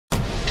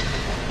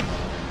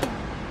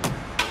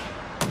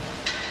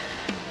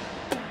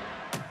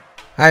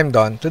I'm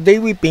done. Today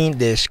we paint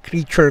this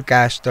creature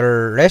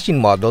caster resin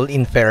model,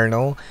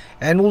 Inferno,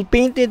 and we'll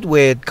paint it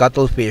with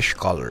Cuttlefish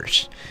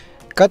Colors.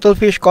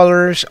 Cuttlefish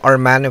Colors are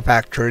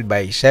manufactured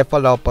by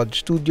Cephalopod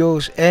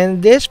Studios,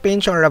 and these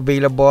paints are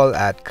available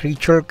at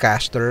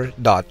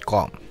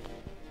creaturecaster.com.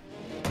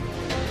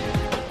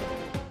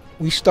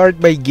 We start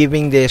by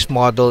giving this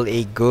model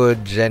a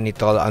good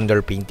zenithal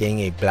underpainting,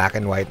 a black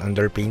and white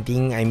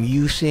underpainting. I'm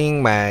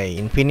using my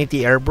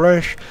Infinity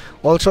airbrush.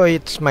 Also,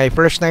 it's my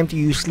first time to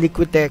use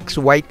Liquitex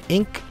white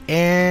ink,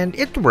 and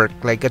it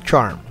worked like a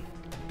charm.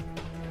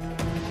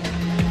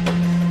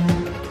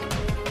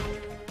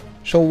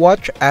 So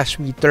watch as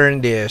we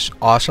turn this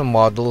awesome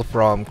model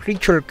from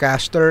Creature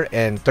Caster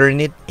and turn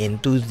it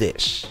into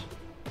this.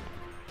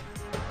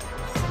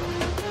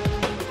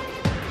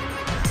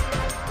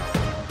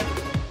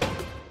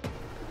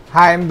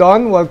 Hi, I'm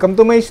Don. Welcome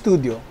to my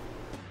studio.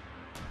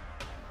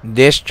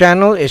 This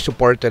channel is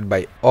supported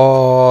by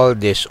all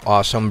these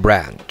awesome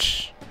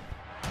brands.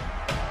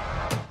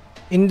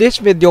 In this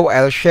video,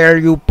 I'll share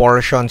you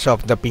portions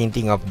of the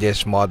painting of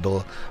this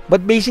model.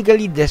 But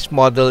basically, this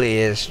model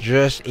is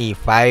just a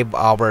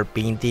 5-hour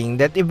painting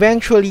that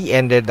eventually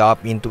ended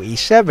up into a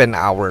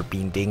 7-hour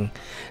painting.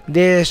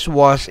 This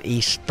was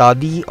a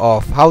study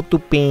of how to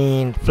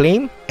paint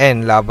flame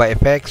and lava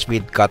effects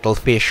with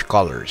Cuttlefish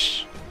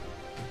Colors.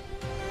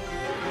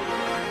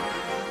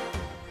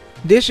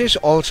 This is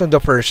also the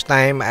first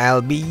time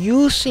I'll be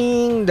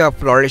using the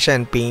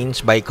fluorescent paints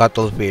by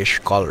Cuttlefish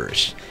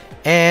Colors.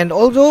 And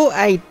although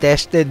I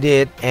tested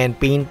it and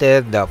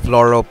painted the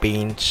fluoro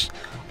paints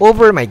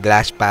over my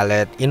glass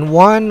palette in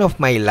one of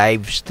my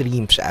live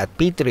streams at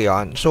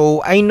Patreon,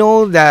 so I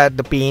know that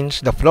the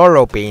paints, the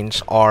fluoro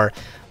paints, are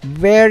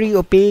very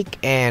opaque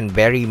and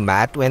very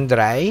matte when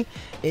dry.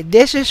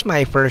 This is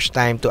my first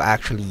time to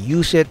actually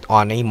use it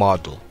on a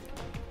model.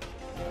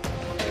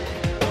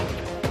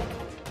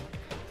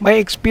 My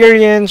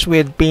experience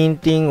with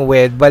painting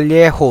with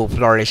Vallejo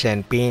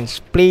fluorescent paints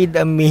played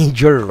a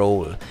major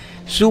role,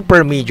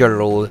 super major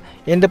role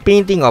in the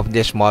painting of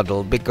this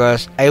model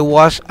because I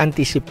was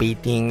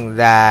anticipating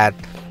that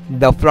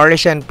the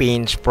fluorescent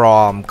paints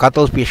from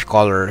Cuttlefish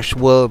Colors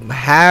will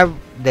have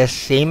the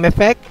same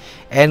effect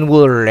and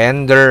will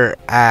render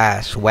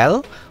as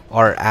well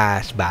or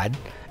as bad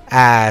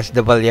as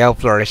the Vallejo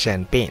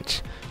fluorescent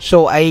paints.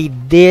 So I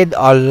did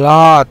a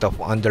lot of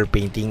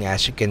underpainting,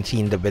 as you can see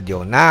in the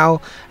video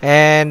now,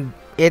 and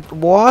it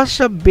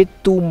was a bit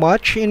too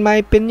much in my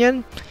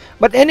opinion.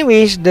 But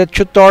anyways, the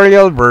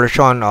tutorial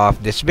version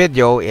of this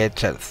video,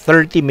 it's a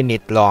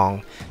 30-minute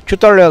long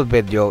tutorial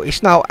video,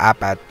 is now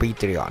up at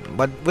Patreon.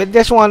 But with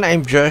this one,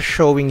 I'm just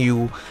showing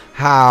you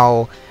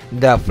how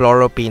the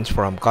fluoro paints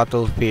from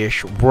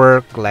Cuttlefish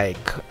work. Like,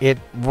 it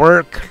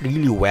worked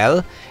really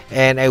well,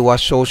 and I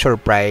was so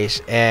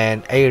surprised,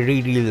 and I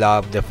really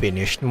love the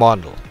finished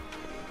model.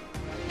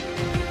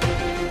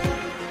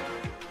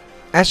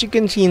 As you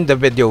can see in the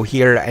video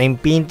here, I'm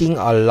painting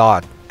a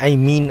lot. I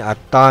mean a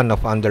ton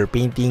of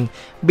underpainting,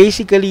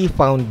 basically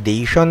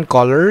foundation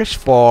colors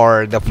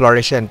for the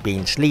fluorescent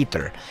paints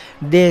later.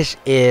 This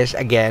is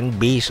again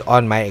based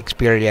on my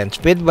experience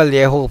with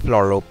Vallejo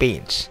fluoro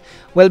paints.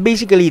 Well,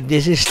 basically,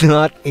 this is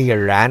not a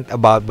rant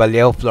about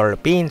Vallejo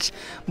fluoro paints,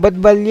 but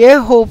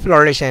Vallejo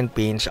fluorescent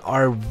paints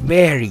are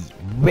very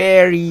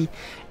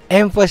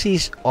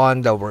emphasis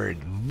on the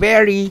word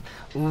very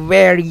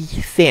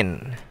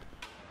thin.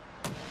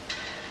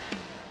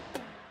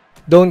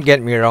 Don't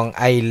get me wrong,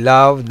 I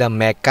love the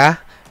mecha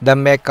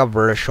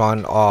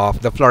version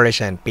of the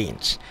fluorescent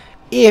paints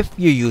if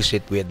you use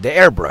it with the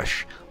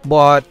airbrush.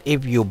 But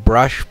if you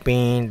brush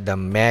paint the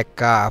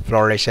mecha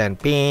fluorescent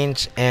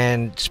paints,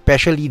 and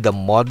especially the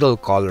model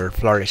color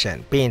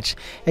fluorescent paints,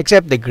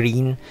 except the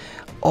green,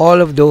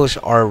 all of those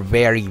are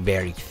very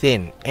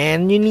thin,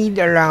 and you need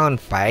around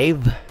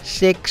 5,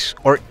 6,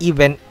 or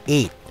even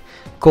 8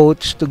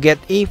 coats to get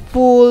a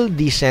full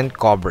decent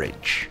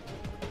coverage.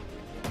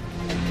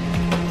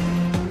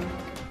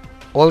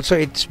 Also,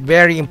 it's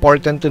very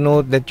important to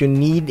note that you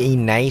need a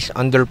nice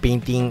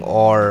underpainting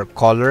or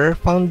color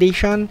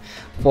foundation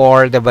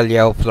for the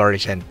Vallejo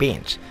fluorescent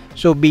paints.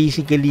 So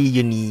basically,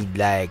 you need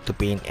like to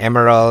paint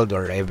emerald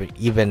or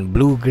even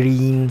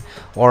blue-green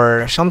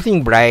or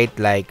something bright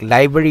like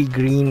library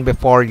green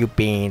before you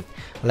paint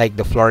like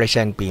the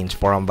fluorescent paints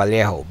from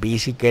Vallejo.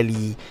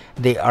 Basically,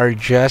 they are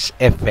just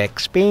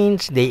effects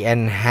paints. They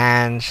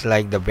enhance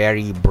like the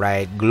very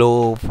bright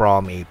glow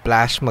from a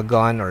plasma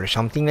gun or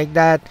something like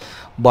that,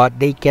 but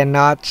they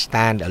cannot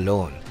stand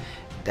alone.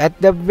 At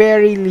the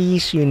very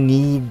least, you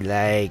need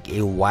like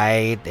a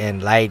white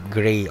and light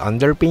gray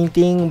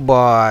underpainting,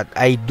 but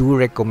I do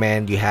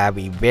recommend you have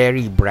a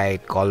very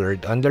bright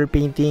colored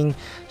underpainting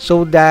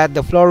so that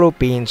the fluoro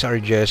paints are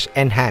just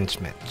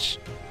enhancements.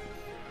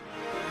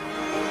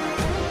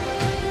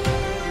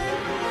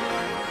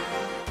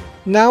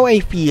 Now I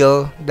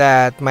feel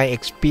that my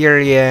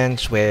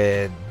experience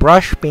with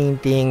brush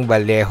painting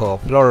Vallejo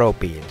fluoro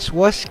paints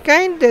was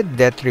kinda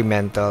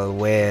detrimental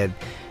with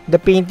the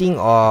painting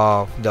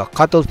of the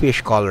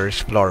Cuttlefish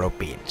Colors fluoro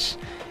paints.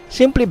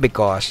 Simply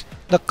because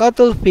The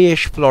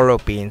Cuttlefish fluoro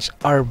paints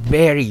are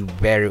very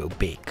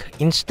opaque.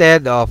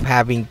 Instead of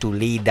having to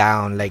lay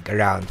down like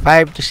around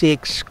 5 to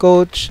 6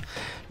 coats,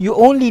 you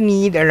only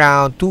need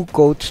around 2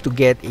 coats to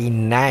get a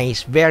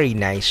very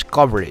nice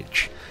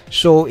coverage.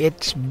 So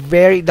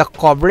the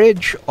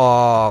coverage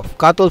of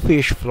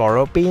Cuttlefish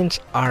fluoro paints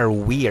are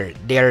weird.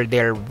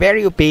 They're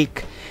very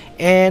opaque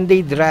and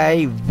they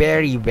dry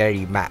very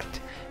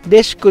matte.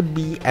 This could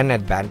be an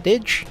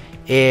advantage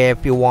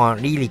if you want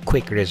really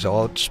quick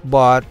results,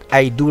 but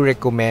I do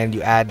recommend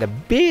you add a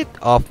bit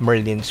of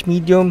Merlin's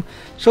medium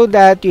so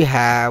that you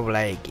have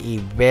like a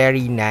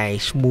very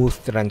nice smooth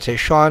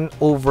transition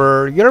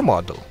over your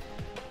model.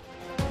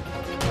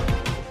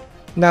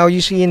 Now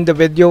you see in the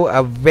video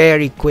a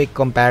very quick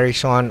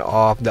comparison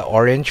of the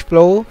orange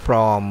flow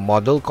from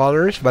Model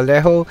Colors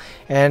Vallejo,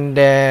 and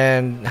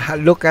then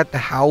look at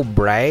how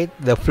bright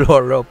the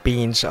fluoro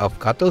paints of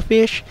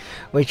Cuttlefish,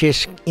 which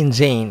is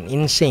insane,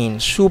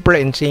 super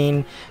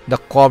insane. The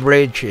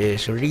coverage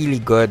is really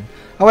good.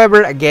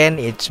 However, again,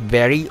 it's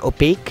very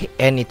opaque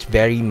and it's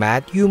very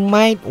matte. You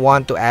might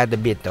want to add a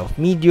bit of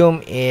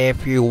medium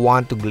if you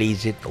want to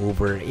glaze it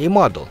over a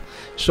model.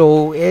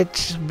 So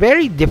it's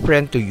very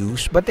different to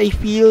use, but I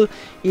feel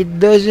it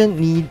doesn't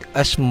need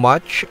as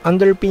much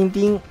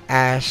underpainting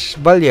as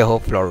Vallejo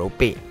fluoro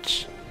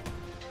paints.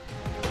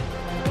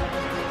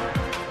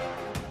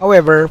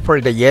 However, for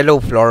the yellow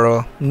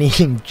fluoro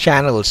named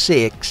Channel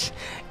 6,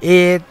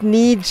 it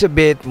needs a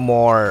bit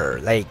more,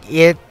 like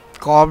it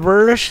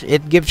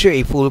gives you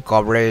a full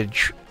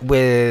coverage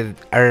with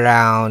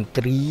around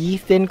 3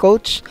 thin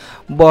coats,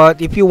 but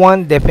if you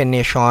want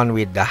definition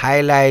with the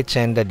highlights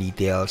and the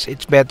details,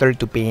 it's better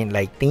to paint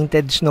like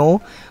Tainted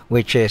Snow,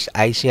 which is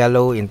ice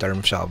yellow in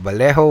terms of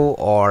Vallejo,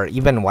 or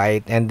even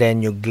white, and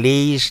then you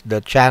glaze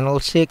the Channel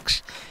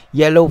 6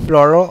 yellow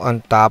fluoro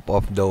on top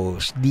of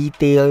those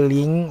detailed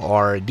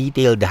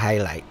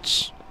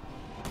highlights.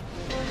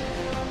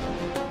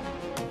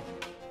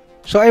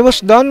 So I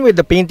was done with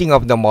the painting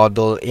of the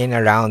model in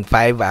around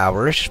 5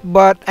 hours,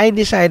 but I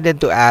decided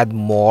to add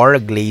more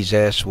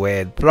glazes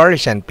with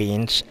fluorescent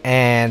paints,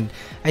 and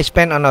I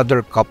spent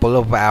another couple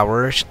of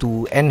hours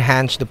to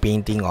enhance the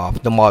painting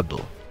of the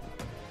model.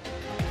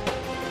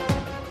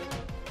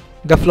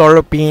 The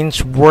fluoro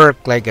paints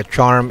worked like a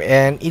charm,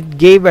 and it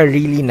gave a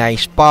really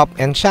nice pop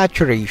and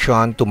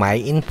saturation to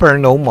my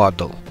Inferno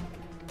model.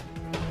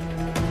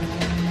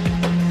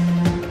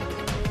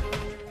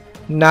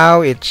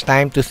 Now it's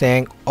time to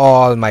thank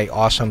all my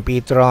awesome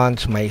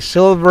patrons, my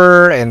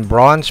silver and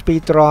bronze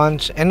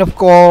patrons, and of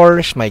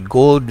course my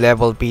gold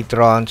level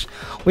patrons.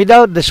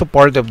 Without the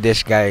support of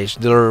these guys,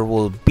 there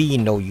will be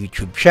no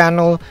YouTube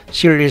channel,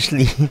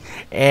 seriously.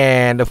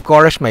 And of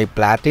course my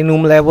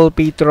platinum level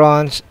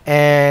patrons,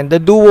 and the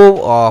duo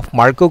of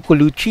Marco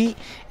Colucci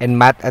and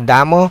Matt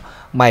Adamo,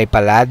 my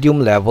palladium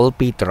level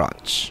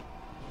patrons.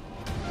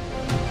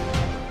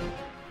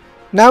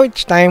 Now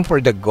it's time for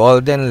the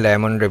golden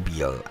lemon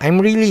reveal. I'm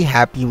really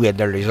happy with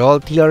the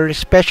result here,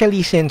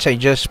 especially since I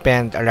just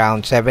spent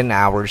around 7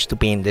 hours to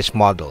paint this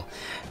model.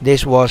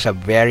 This was a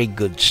very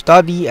good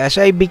study as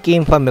I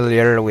became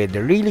familiar with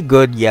the really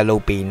good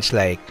yellow paints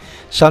like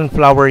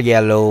Sunflower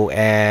Yellow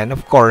and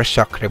of course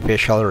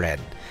Sacrificial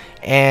Red.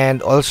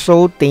 And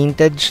also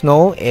Tainted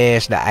Snow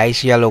is the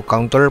ice yellow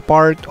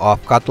counterpart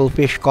of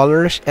Cuttlefish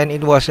Colors, and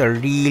it was a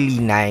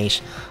really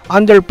nice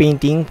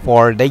underpainting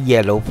for the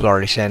yellow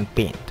fluorescent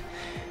paint.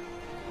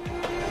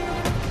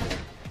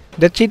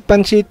 That's it,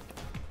 Pansit.